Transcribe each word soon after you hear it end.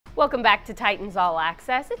Welcome back to Titans All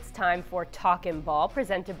Access. It's time for Talkin Ball,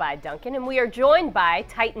 presented by Dunkin, and we are joined by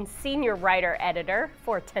Titans Senior Writer Editor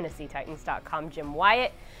for TennesseeTitans.com, Jim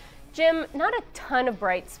Wyatt. Jim, not a ton of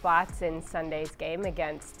bright spots in Sunday's game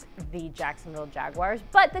against the Jacksonville Jaguars,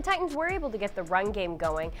 but the Titans were able to get the run game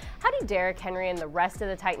going. How did Derrick Henry and the rest of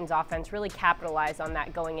the Titans offense really capitalize on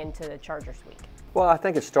that going into the Chargers week? Well, I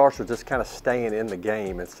think it starts with just kind of staying in the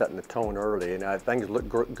game and setting the tone early. And things looked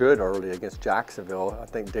good early against Jacksonville. I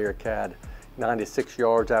think Derrick had 96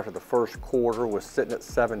 yards after the first quarter, was sitting at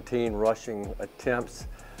 17 rushing attempts,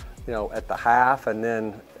 at the half. And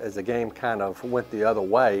then as the game kind of went the other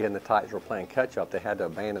way and the Titans were playing catch up, they had to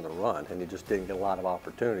abandon the run, and he just didn't get a lot of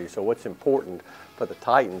opportunities. So what's important for the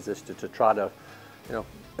Titans is to try to,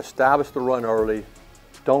 establish the run early.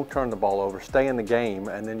 Don't turn the ball over, stay in the game,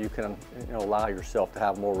 and then you can allow yourself to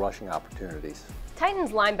have more rushing opportunities.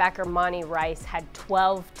 Titans linebacker Monty Rice had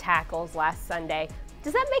 12 tackles last Sunday.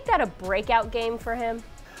 Does that make that a breakout game for him?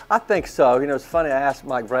 I think so. It's funny, I asked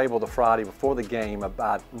Mike Vrabel the Friday before the game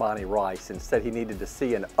about Monty Rice and said he needed to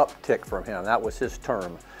see an uptick from him. That was his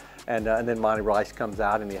term. And then Monty Rice comes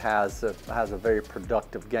out and he has a very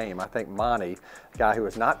productive game. I think Monty, a guy who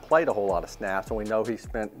has not played a whole lot of snaps, and we know he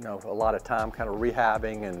spent a lot of time kind of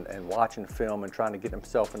rehabbing and watching film and trying to get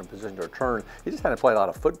himself in a position to return. He just hadn't played a lot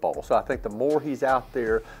of football. So I think the more he's out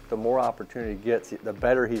there, the more opportunity he gets, the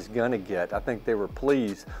better he's going to get. I think they were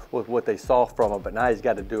pleased with what they saw from him, but now he's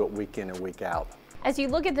got to do it week in and week out. As you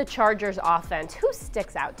look at the Chargers offense, who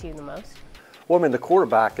sticks out to you the most? Well, I mean, the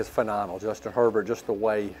quarterback is phenomenal, Justin Herbert, just the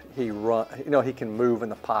way he runs. He can move in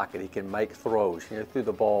the pocket. He can make throws. He threw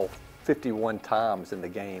the ball 51 times in the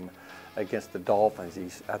game against the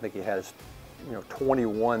Dolphins. I think he has,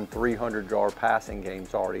 21 300-yard passing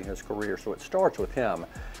games already in his career. So it starts with him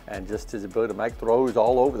and just his ability to make throws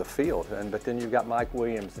all over the field. But then you've got Mike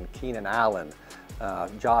Williams and Keenan Allen,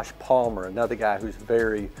 Josh Palmer, another guy who's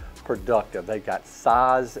very productive. They've got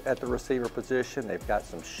size at the receiver position. They've got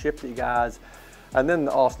some shifty guys. And then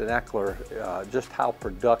Austin Eckler, just how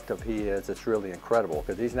productive he is, it's really incredible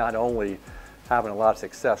because he's not only having a lot of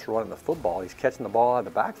success running the football, he's catching the ball out of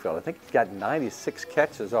the backfield. I think he's got 96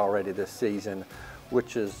 catches already this season,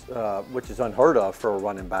 which is unheard of for a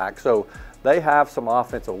running back. So they have some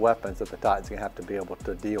offensive weapons that the Titans are going to have to be able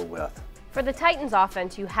to deal with. For the Titans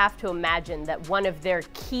offense, you have to imagine that one of their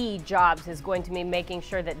key jobs is going to be making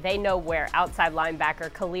sure that they know where outside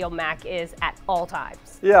linebacker Khalil Mack is at all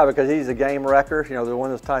times. Yeah, because he's a game wrecker. They're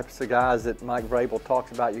one of those types of guys that Mike Vrabel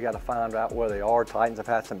talks about. You got to find out where they are. Titans have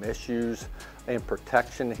had some issues in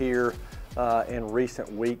protection here in recent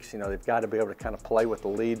weeks. They've got to be able to kind of play with the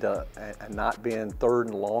lead and not be in third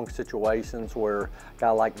and long situations where a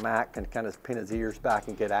guy like Mack can kind of pin his ears back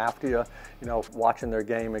and get after you. Watching their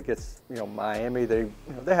game against Miami, they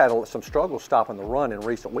had some struggles stopping the run in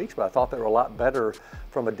recent weeks, but I thought they were a lot better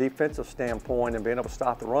from a defensive standpoint and being able to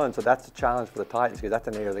stop the run. So that's a challenge for the Titans because that's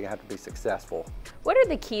an area they're going to have to be successful. What are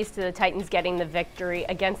the keys to the Titans getting the victory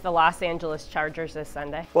against the Los Angeles Chargers this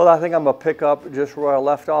Sunday? Well, I think I'm going to pick up just where I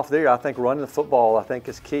left off there. I think running the football, I think,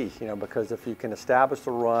 is key. Because if you can establish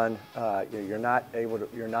the run, you're not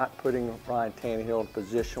putting Ryan Tannehill in a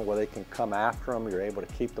position where they can come after him. You're able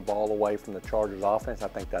to keep the ball away from the Chargers offense. I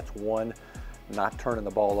think that's one. Not turning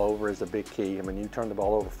the ball over is a big key. You turn the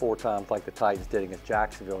ball over 4 times like the Titans did against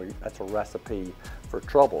Jacksonville, that's a recipe for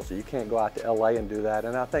trouble. So you can't go out to LA and do that.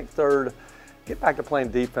 And I think third, get back to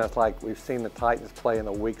playing defense like we've seen the Titans play in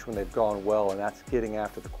the weeks when they've gone well, and that's getting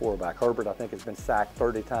after the quarterback. Herbert, I think, has been sacked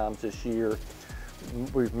 30 times this year.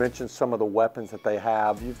 We've mentioned some of the weapons that they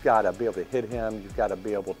have. You've got to be able to hit him. You've got to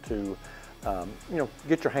be able to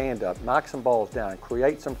get your hand up, knock some balls down,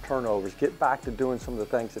 create some turnovers, get back to doing some of the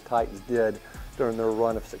things the Titans did during their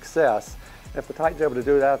run of success. And if the Titans are able to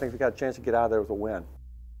do that, I think they've got a chance to get out of there with a win.